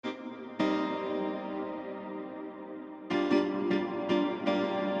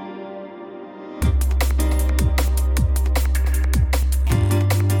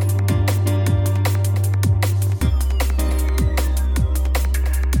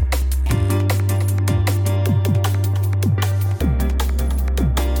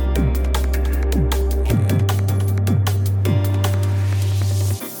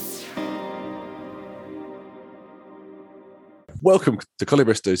Welcome to Colin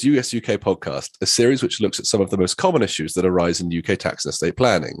Bristow's US UK podcast, a series which looks at some of the most common issues that arise in UK tax and estate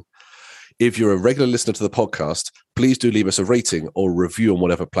planning. If you're a regular listener to the podcast, please do leave us a rating or review on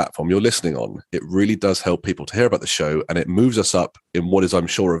whatever platform you're listening on. It really does help people to hear about the show, and it moves us up in what is, I'm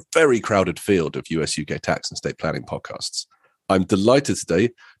sure, a very crowded field of US UK tax and estate planning podcasts. I'm delighted today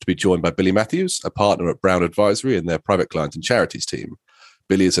to be joined by Billy Matthews, a partner at Brown Advisory in their private client and charities team.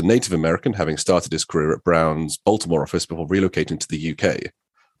 Billy is a native American, having started his career at Brown's Baltimore office before relocating to the UK.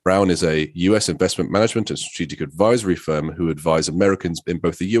 Brown is a US investment management and strategic advisory firm who advise Americans in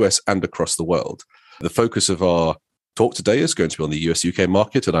both the US and across the world. The focus of our talk today is going to be on the US-UK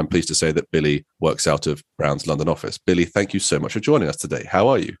market, and I'm pleased to say that Billy works out of Brown's London office. Billy, thank you so much for joining us today. How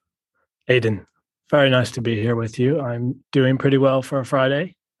are you? Aidan, very nice to be here with you. I'm doing pretty well for a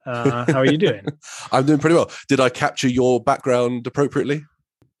Friday. How are you doing? I'm doing pretty well. Did I capture your background appropriately?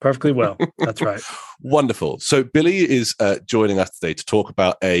 Perfectly well. That's right. Wonderful. So Billy is joining us today to talk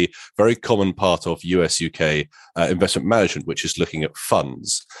about a very common part of US-UK investment management, which is looking at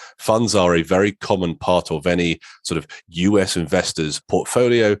funds. Funds are a very common part of any sort of US investor's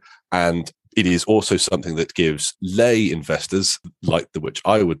portfolio, and it is also something that gives lay investors, like the which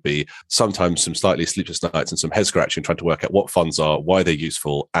I would be, sometimes some slightly sleepless nights and some head scratching trying to work out what funds are, why they're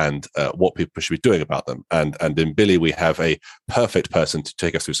useful, and what people should be doing about them. And in Billy, we have a perfect person to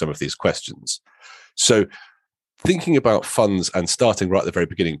take us through some of these questions. So thinking about funds and starting right at the very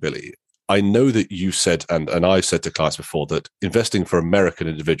beginning, Billy, I know that you said, and I've said to clients before, that investing for American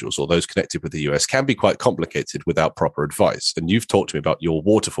individuals or those connected with the US can be quite complicated without proper advice. And you've talked to me about your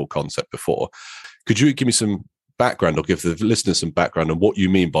waterfall concept before. Could you give me some background or give the listeners some background on what you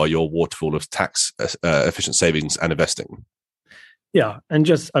mean by your waterfall of tax efficient savings and investing? Yeah.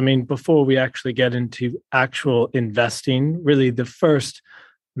 And before we actually get into actual investing, really the first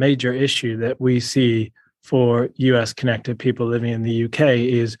major issue that we see for US connected people living in the UK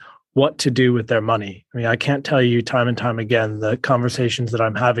is what to do with their money. I mean, I can't tell you time and time again the conversations that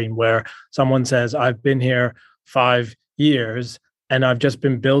I'm having where someone says, I've been here 5 years and I've just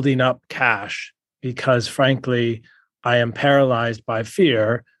been building up cash because, frankly, I am paralyzed by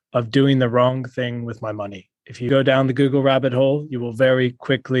fear of doing the wrong thing with my money. If you go down the Google rabbit hole, you will very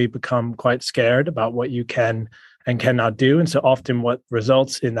quickly become quite scared about what you can and cannot do. And so often what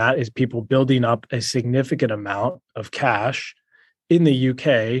results in that is people building up a significant amount of cash in the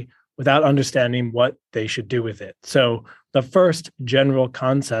UK without understanding what they should do with it. So the first general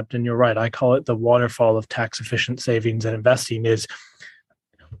concept, and you're right, I call it the waterfall of tax efficient savings and investing, is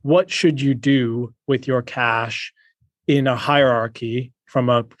what should you do with your cash in a hierarchy from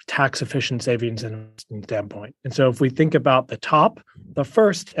a tax efficient savings and investing standpoint. And so if we think about the top, the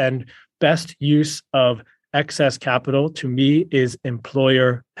first and best use of excess capital to me is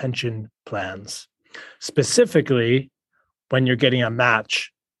employer pension plans, specifically when you're getting a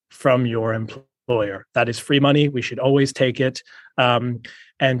match from your employer. That is free money. We should always take it. And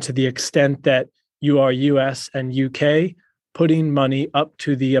to the extent that you are US and UK, putting money up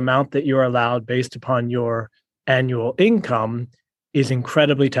to the amount that you're allowed based upon your annual income is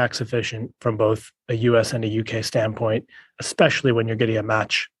incredibly tax efficient from both a US and a UK standpoint, especially when you're getting a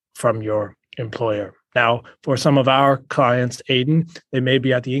match from your employer. Now, for some of our clients, Aidan, they may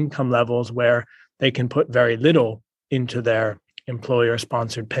be at the income levels where they can put very little into their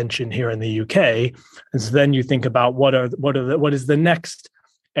employer-sponsored pension here in the UK. And so then you think about what is the next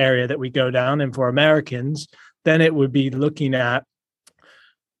area that we go down. And for Americans, then it would be looking at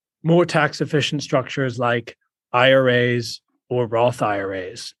more tax-efficient structures like IRAs or Roth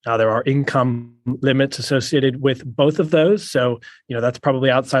IRAs. Now, there are income limits associated with both of those. So, that's probably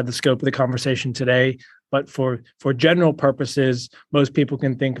outside the scope of the conversation today. But for general purposes, most people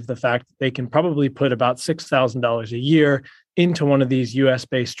can think of the fact that they can probably put about $6,000 a year into one of these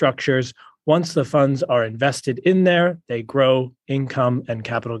US-based structures. Once the funds are invested in there, they grow income and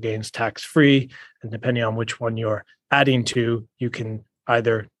capital gains tax-free. And depending on which one you're adding to, you can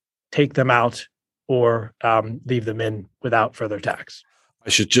either take them out or leave them in without further tax. I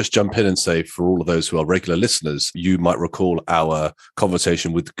should just jump in and say, for all of those who are regular listeners, you might recall our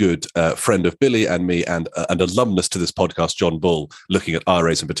conversation with good friend of Billy and me and alumnus to this podcast, John Bull, looking at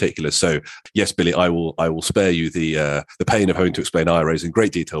IRAs in particular. So yes, Billy, I will spare you the pain of having to explain IRAs in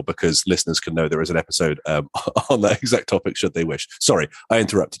great detail, because listeners can know there is an episode on that exact topic should they wish. Sorry, I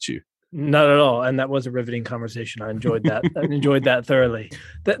interrupted you. Not at all. And that was a riveting conversation. I enjoyed that. I enjoyed that thoroughly.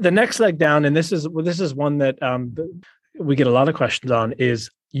 The next leg down, and this is one that we get a lot of questions on, is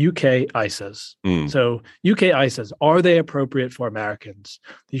UK ISAs. So UK ISAs, are they appropriate for Americans?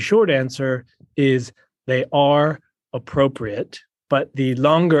 The short answer is they are appropriate, but the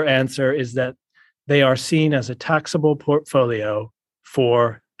longer answer is that they are seen as a taxable portfolio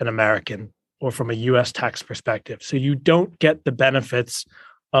for an American or from a US tax perspective. So you don't get the benefits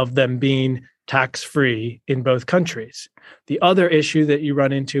of them being tax-free in both countries. The other issue that you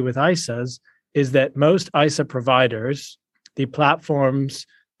run into with ISAs is that most ISA providers, the platforms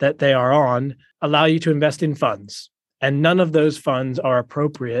that they are on, allow you to invest in funds, and none of those funds are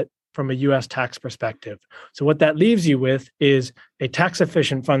appropriate from a US tax perspective. So what that leaves you with is a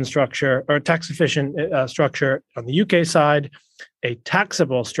tax-efficient fund structure or a tax-efficient structure on the UK side, a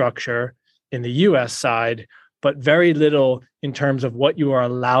taxable structure in the US side, but very little in terms of what you are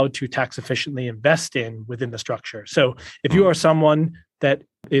allowed to tax efficiently invest in within the structure. So if you are someone that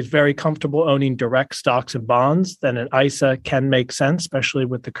is very comfortable owning direct stocks and bonds, then an ISA can make sense, especially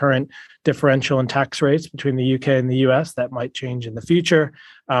with the current differential in tax rates between the UK and the US. That might change in the future.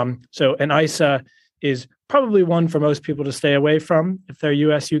 So an ISA is probably one for most people to stay away from if they're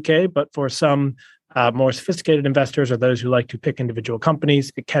US, UK, but for some more sophisticated investors or those who like to pick individual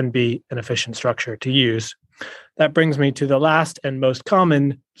companies, it can be an efficient structure to use. That brings me to the last and most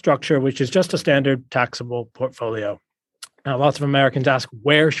common structure, which is just a standard taxable portfolio. Now, lots of Americans ask,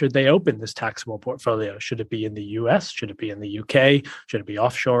 where should they open this taxable portfolio? Should it be in the US? Should it be in the UK? Should it be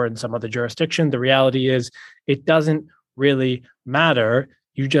offshore in some other jurisdiction? The reality is it doesn't really matter.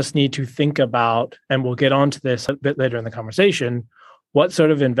 You just need to think about, and we'll get onto this a bit later in the conversation, what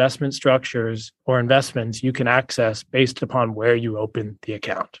sort of investment structures or investments you can access based upon where you open the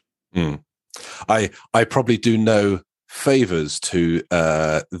account. I probably do no favors to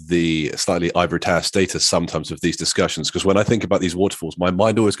the slightly ivory tower status sometimes of these discussions, because when I think about these waterfalls, my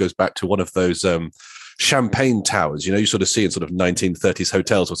mind always goes back to one of those champagne towers, you sort of see in sort of 1930s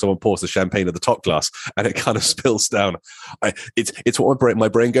hotels where someone pours the champagne in the top glass and it kind of spills down. It's what my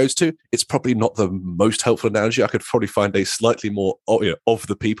brain goes to. It's probably not the most helpful analogy. I could probably find a slightly more of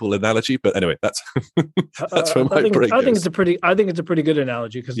the people analogy, but anyway, that's where my brain goes. I think it's a pretty good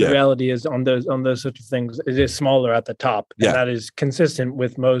analogy, because the reality is on those sorts of things, it is smaller at the top, and that is consistent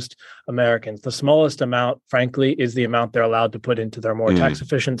with most Americans. The smallest amount, frankly, is the amount they're allowed to put into their more tax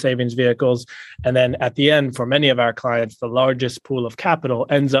efficient savings vehicles, and then at the end, for many of our clients, the largest pool of capital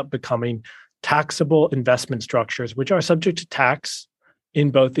ends up becoming taxable investment structures, which are subject to tax in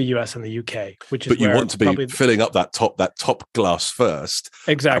both the US and the UK. But you want to be filling up that top glass first.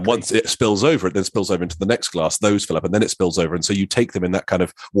 Exactly. And once it spills over, it then spills over into the next glass. Those fill up, and then it spills over. And so you take them in that kind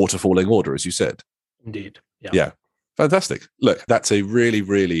of waterfalling order, as you said. Indeed. Yeah. Fantastic. Look, that's a really,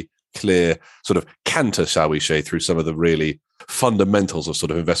 really clear sort of canter, shall we say, through some of the really fundamentals of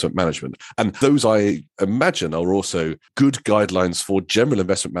sort of investment management. And those, I imagine, are also good guidelines for general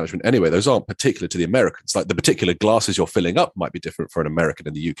investment management anyway. Those aren't particular to the Americans. Like the particular glasses you're filling up might be different for an American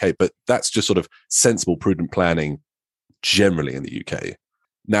in the UK, but that's just sort of sensible, prudent planning generally in the UK.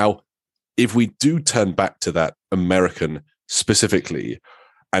 Now, if we do turn back to that American specifically,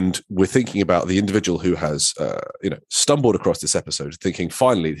 and we're thinking about the individual who has, stumbled across this episode, thinking,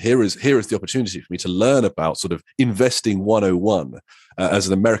 finally, here is the opportunity for me to learn about sort of investing 101 as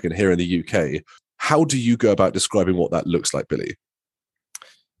an American here in the UK. How do you go about describing what that looks like, Billy?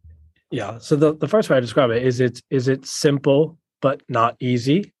 Yeah. So the first way I describe it is it's simple but not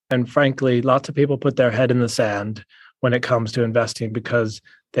easy. And frankly, lots of people put their head in the sand when it comes to investing because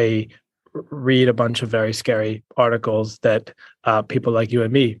they read a bunch of very scary articles that people like you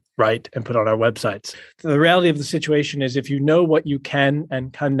and me write and put on our websites. So the reality of the situation is if you know what you can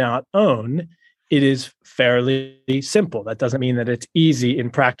and cannot own, it is fairly simple. That doesn't mean that it's easy in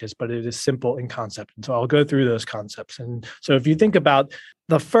practice, but it is simple in concept. And so I'll go through those concepts. And so if you think about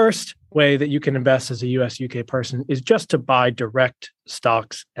the first way that you can invest as a US UK person is just to buy direct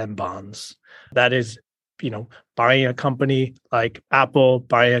stocks and bonds. That is, buying a company like Apple,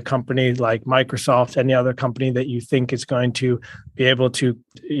 buying a company like Microsoft, any other company that you think is going to be able to,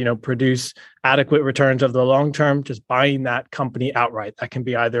 produce adequate returns over the long term, just buying that company outright. That can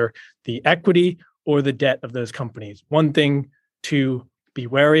be either the equity or the debt of those companies. One thing to be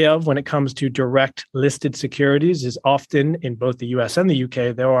wary of when it comes to direct listed securities is often in both the US and the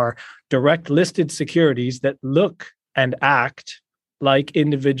UK, there are direct listed securities that look and act like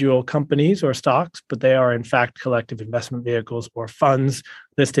individual companies or stocks, but they are in fact collective investment vehicles or funds.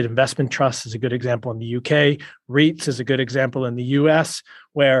 Listed investment trusts is a good example in the UK. REITs is a good example in the US,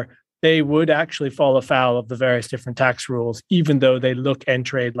 where they would actually fall afoul of the various different tax rules, even though they look and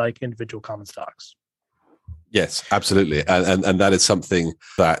trade like individual common stocks. Yes, absolutely. And that is something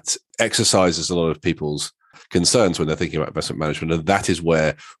that exercises a lot of people's concerns when they're thinking about investment management. And that is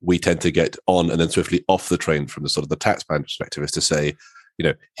where we tend to get on and then swiftly off the train from the sort of the tax plan perspective, is to say,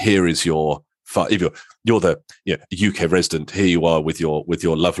 here is your fund, if you're the UK resident, here you are with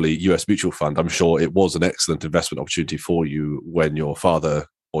your lovely US mutual fund. I'm sure it was an excellent investment opportunity for you when your father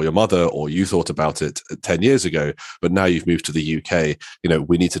or your mother or you thought about it 10 years ago, but now you've moved to the UK.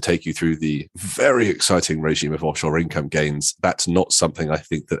 We need to take you through the very exciting regime of offshore income gains. That's not something I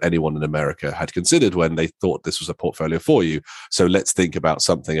think that anyone in America had considered when they thought this was a portfolio for you. So let's think about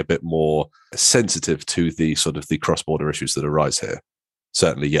something a bit more sensitive to the sort of the cross-border issues that arise here.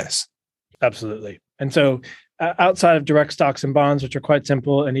 Certainly, yes. Absolutely. And so outside of direct stocks and bonds, which are quite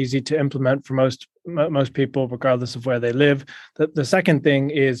simple and easy to implement for most people, regardless of where they live, the second thing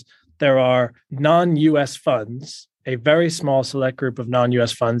is there are non-US funds, a very small select group of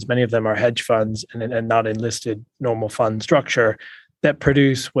non-US funds, many of them are hedge funds and not in listed normal fund structure, that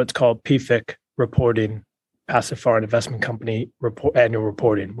produce what's called PFIC reporting, Passive Foreign Investment Company annual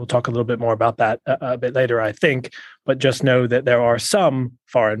reporting. We'll talk a little bit more about that a bit later, I think, but just know that there are some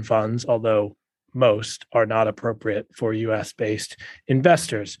foreign funds, although most are not appropriate for US-based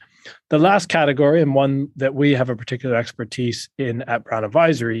investors. The last category, and one that we have a particular expertise in at Brown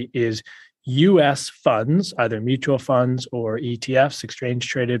Advisory, is US funds, either mutual funds or ETFs,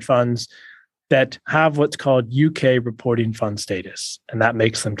 exchange-traded funds, that have what's called UK reporting fund status. And that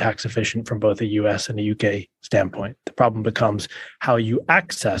makes them tax efficient from both a US and a UK standpoint. The problem becomes how you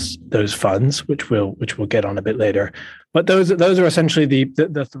access those funds, which we'll get on a bit later. But those are essentially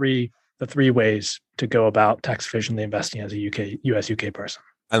the three ways to go about tax efficiently investing as a US-UK person.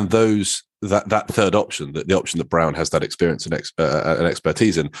 And that third option, the option that Brown has that experience and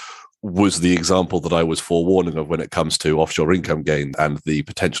expertise in, was the example that I was forewarning of when it comes to offshore income gain and the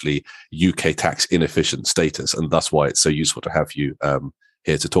potentially UK tax inefficient status. And that's why it's so useful to have you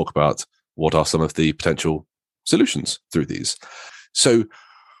here to talk about what are some of the potential solutions through these. So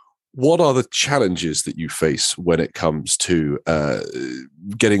what are the challenges that you face when it comes to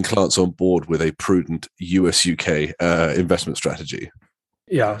getting clients on board with a prudent US-UK investment strategy?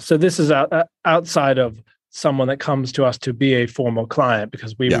 Yeah, so this is outside of someone that comes to us to be a formal client,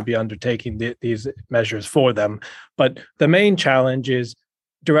 because we would be undertaking these measures for them. But the main challenge is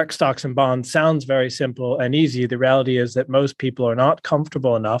direct stocks and bonds sounds very simple and easy. The reality is that most people are not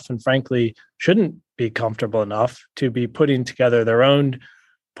comfortable enough, and frankly, shouldn't be comfortable enough to be putting together their own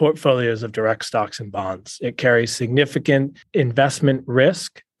portfolios of direct stocks and bonds. It carries significant investment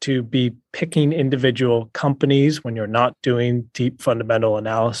risk to be picking individual companies when you're not doing deep fundamental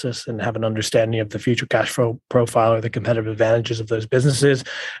analysis and have an understanding of the future cash flow profile or the competitive advantages of those businesses.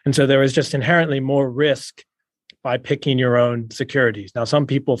 And so there is just inherently more risk by picking your own securities. Now, some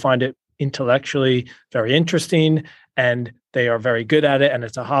people find it intellectually very interesting and they are very good at it and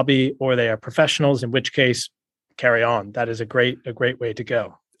it's a hobby, or they are professionals, in which case, carry on. That is a great way to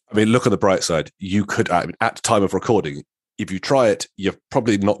go. I mean, look on the bright side. You could, at time of recording, if you try it, you're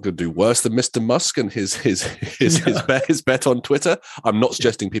probably not going to do worse than Mr. Musk and his bet on Twitter. I'm not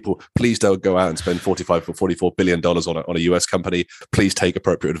suggesting people, please don't go out and spend $45 or $44 billion on a US company. Please take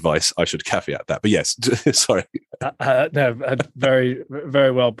appropriate advice. I should caveat that. But yes, sorry. No, very,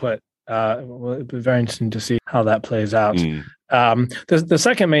 very well put. Well, it'd be very interesting to see how that plays out. The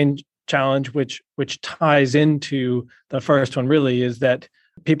second main challenge, which ties into the first one really, is that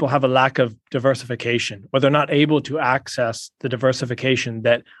people have a lack of diversification, or they're not able to access the diversification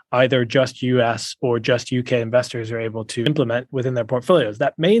that either just US or just UK investors are able to implement within their portfolios.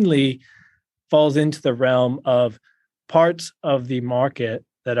 That mainly falls into the realm of parts of the market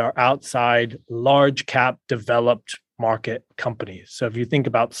that are outside large cap developed market companies. So if you think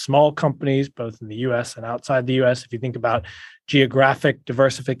about small companies, both in the US and outside the US, if you think about geographic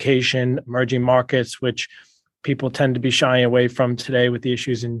diversification, emerging markets, which people tend to be shying away from today with the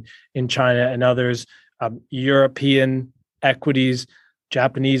issues in China and others, European equities,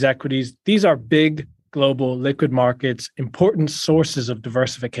 Japanese equities. These are big global liquid markets, important sources of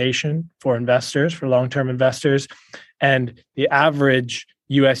diversification for investors, for long-term investors. And the average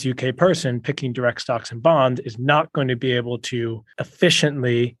US-UK person picking direct stocks and bonds is not going to be able to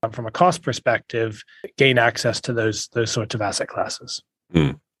efficiently, from a cost perspective, gain access to those sorts of asset classes.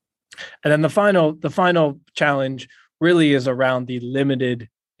 And then the final challenge really is around the limited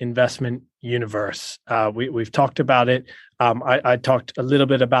investment universe. We've talked about it. I talked a little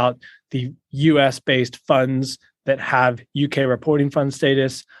bit about the US-based funds that have UK reporting fund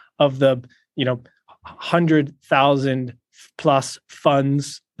status. Of the 100,000 plus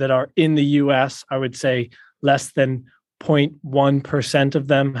funds that are in the US, I would say less than 0.1% of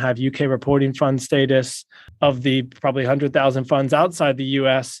them have UK reporting fund status. Of the probably 100,000 funds outside the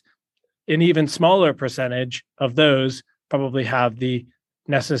US, an even smaller percentage of those probably have the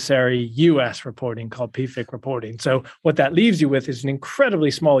necessary US reporting called PFIC reporting. So what that leaves you with is an incredibly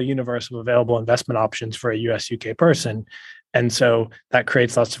small universe of available investment options for a US UK person. And so that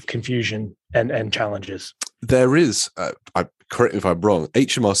creates lots of confusion and challenges. There is, correct me if I'm wrong,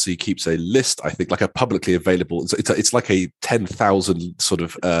 HMRC keeps a list, I think, like a publicly available, it's like a 10,000 sort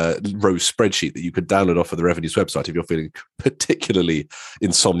of row spreadsheet that you could download off of the Revenue's website if you're feeling particularly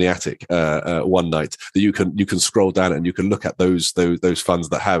insomniatic one night, that you can scroll down and you can look at those funds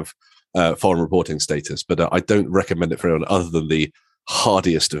that have foreign reporting status. But I don't recommend it for anyone other than the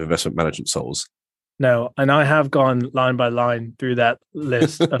hardiest of investment management souls. No, and I have gone line by line through that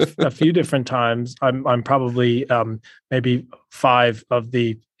list a few different times. I'm probably maybe 5 of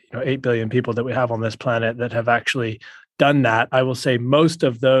the 8 billion people that we have on this planet that have actually done that. I will say most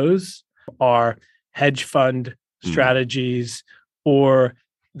of those are hedge fund strategies, or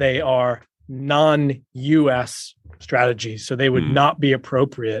they are non-US strategies. So they would not be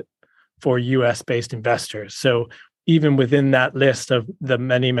appropriate for US-based investors. So even within that list of the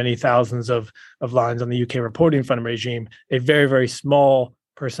many, many thousands of lines on the UK reporting fund regime, a very, very small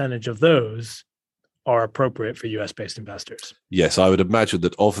percentage of those are appropriate for US-based investors. Yes, I would imagine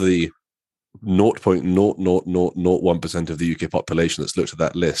that of the 0.00001% of the UK population that's looked at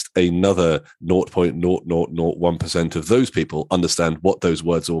that list, another 0.0001% of those people understand what those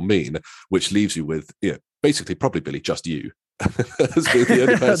words all mean, which leaves you with, basically probably, Billy, just you. As being the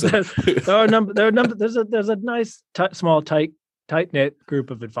only person. There's a nice, small, tight-knit group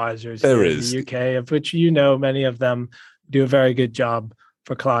of advisors in the UK, of which many of them do a very good job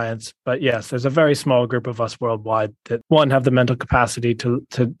for clients. But yes, there's a very small group of us worldwide that, one, have the mental capacity to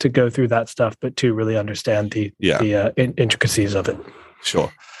go through that stuff, but two, really understand the intricacies of it.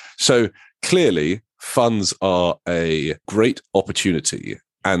 Sure. So clearly, funds are a great opportunity.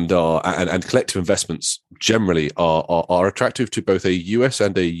 And collective investments generally are attractive to both a US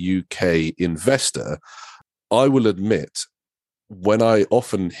and a UK investor. I will admit, when I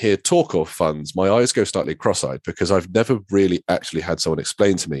often hear talk of funds, my eyes go slightly cross-eyed because I've never really actually had someone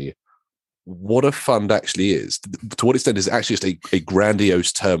explain to me what a fund actually is. To what extent is it actually just a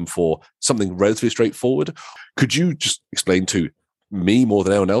grandiose term for something relatively straightforward? Could you just explain to me more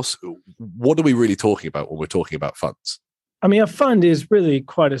than anyone else, what are we really talking about when we're talking about funds? I mean, a fund is really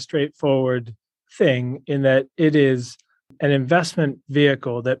quite a straightforward thing in that it is an investment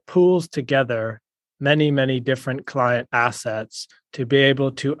vehicle that pools together many, many different client assets to be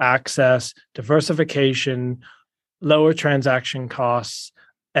able to access diversification, lower transaction costs,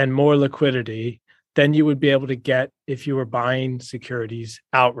 and more liquidity than you would be able to get if you were buying securities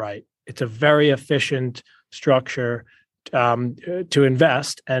outright. It's a very efficient structure to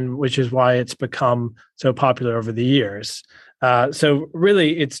invest, and which is why it's become so popular over the years. So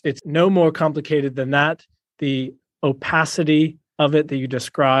really, it's no more complicated than that. The opacity of it that you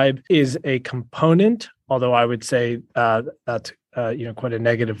describe is a component, although I would say that's quite a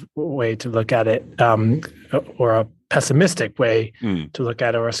negative way to look at it, or a pessimistic way to look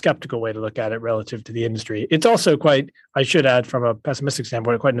at it, or a skeptical way to look at it relative to the industry. It's also quite, I should add, from a pessimistic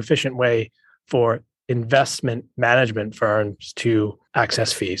standpoint, quite an efficient way for investment management firms to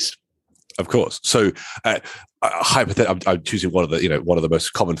access fees. Of course. So, hypothetically, I'm choosing one of the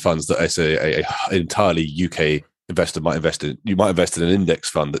most common funds that a entirely UK investor might invest in. You might invest in an index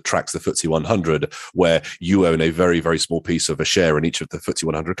fund that tracks the FTSE 100, where you own a very, very small piece of a share in each of the FTSE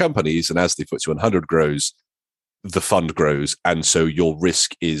 100 companies, and as the FTSE 100 grows, the fund grows, and so your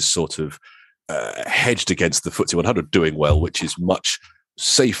risk is sort of hedged against the FTSE 100 doing well, which is much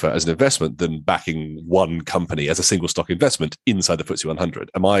safer as an investment than backing one company as a single stock investment inside the FTSE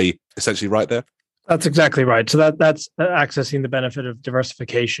 100. Am I essentially right there? That's exactly right. So that's accessing the benefit of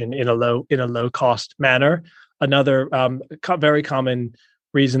diversification in a low cost manner. Another very common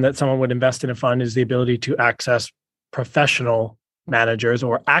reason that someone would invest in a fund is the ability to access professional managers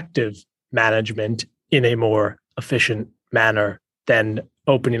or active management in a more efficient manner than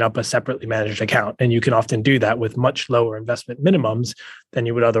opening up a separately managed account. And you can often do that with much lower investment minimums than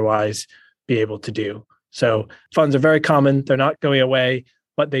you would otherwise be able to do. So funds are very common. They're not going away,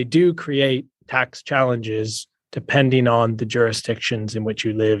 but they do create tax challenges depending on the jurisdictions in which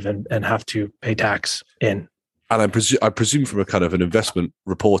you live and have to pay tax in. And I presume from a kind of an investment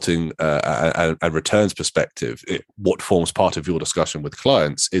reporting and returns perspective, what forms part of your discussion with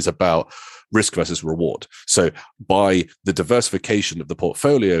clients is about risk versus reward. So by the diversification of the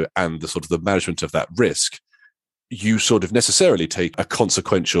portfolio and the sort of the management of that risk, you sort of necessarily take a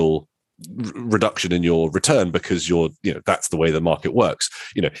consequential reduction in your return because that's the way the market works.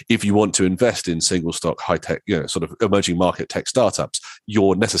 If you want to invest in single stock, high tech, sort of emerging market tech startups,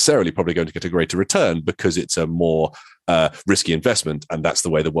 you're necessarily probably going to get a greater return because it's a more risky investment, and that's the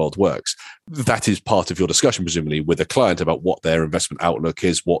way the world works. That is part of your discussion, presumably, with a client about what their investment outlook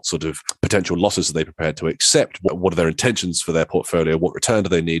is, what sort of potential losses are they prepared to accept, what are their intentions for their portfolio, what return do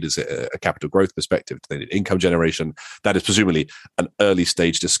they need? Is it a capital growth perspective? Do they need income generation? That is presumably an early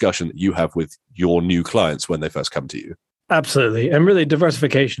stage discussion that you have with your new clients when they first come to you. Absolutely. And really,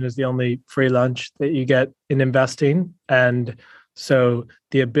 diversification is the only free lunch that you get in investing. And so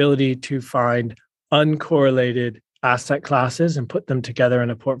the ability to find uncorrelated asset classes and put them together in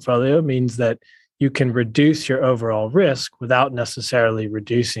a portfolio means that you can reduce your overall risk without necessarily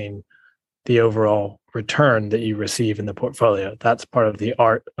reducing the overall return that you receive in the portfolio. That's part of the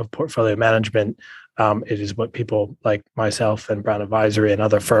art of portfolio management. It is what people like myself and Brown Advisory and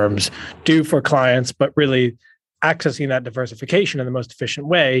other firms do for clients, but really accessing that diversification in the most efficient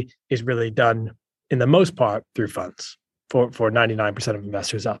way is really done, in the most part, through funds for 99% of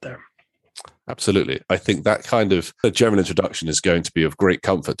investors out there. Absolutely. I think that kind of a general introduction is going to be of great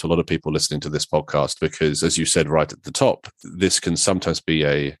comfort to a lot of people listening to this podcast, because, as you said right at the top, this can sometimes be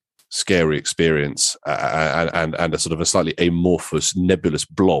a scary experience and a sort of a slightly amorphous, nebulous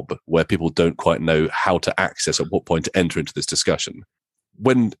blob where people don't quite know how to access, at what point to enter into this discussion.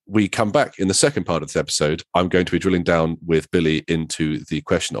 When we come back in the second part of this episode, I'm going to be drilling down with Billy into the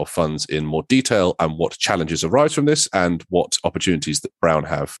question of funds in more detail and what challenges arise from this and what opportunities that Brown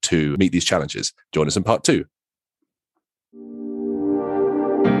have to meet these challenges. Join us in part 2.